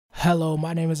Hello,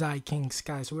 my name is King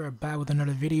Sky. So we're back with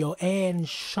another video, and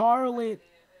Charlotte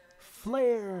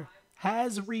Flair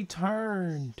has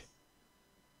returned.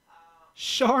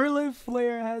 Charlotte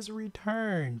Flair has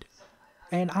returned,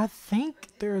 and I think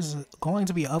there's going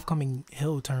to be an upcoming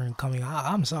heel turn coming.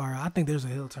 I'm sorry, I think there's a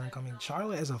heel turn coming.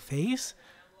 Charlotte as a face.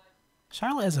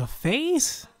 Charlotte as a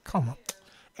face. Come on.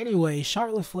 Anyway,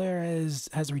 Charlotte Flair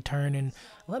has returned, and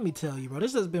let me tell you, bro,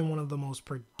 this has been one of the most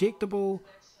predictable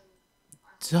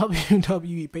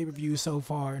WWE pay-per-view so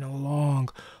far in a long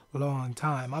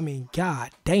time. I mean, god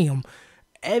damn.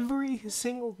 Every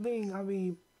single thing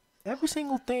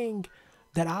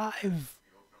that I've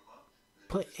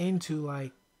put into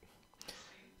like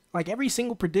every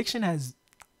single prediction has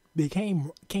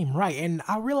came right. And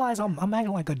I realize I'm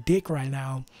acting like a dick right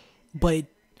now, but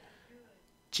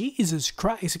Jesus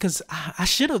Christ, because I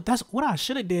should have, that's what I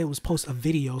should have did, was post a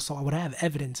video so I would have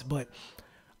evidence. But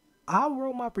I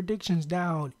wrote my predictions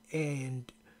down,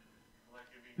 and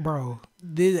bro,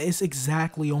 it's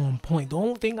exactly on point. The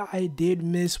only thing I did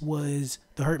miss was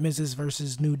the Hurt Business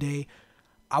versus New Day.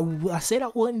 I said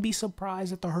I wouldn't be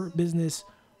surprised if the Hurt Business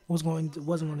wasn't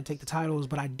going to take the titles,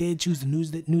 but I did choose the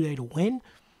New Day to win,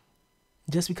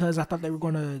 just because I thought they were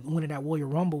going to win it at Royal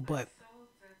Rumble. But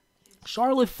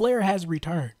Charlotte Flair has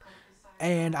returned,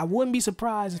 and I wouldn't be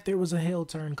surprised if there was a heel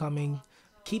turn coming.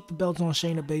 Keep the belts on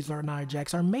Shayna Baszler and Nia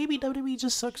Jax, or maybe WWE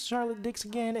just sucks Charlotte dicks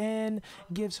again and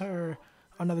gives her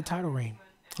another title reign.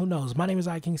 Who knows? My name is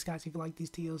King Scott. If you like these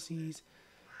TLC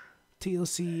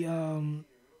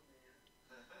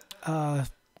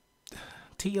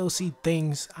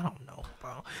things, I don't know,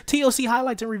 bro. TLC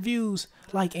highlights and reviews,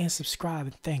 like and subscribe,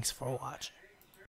 and thanks for watching.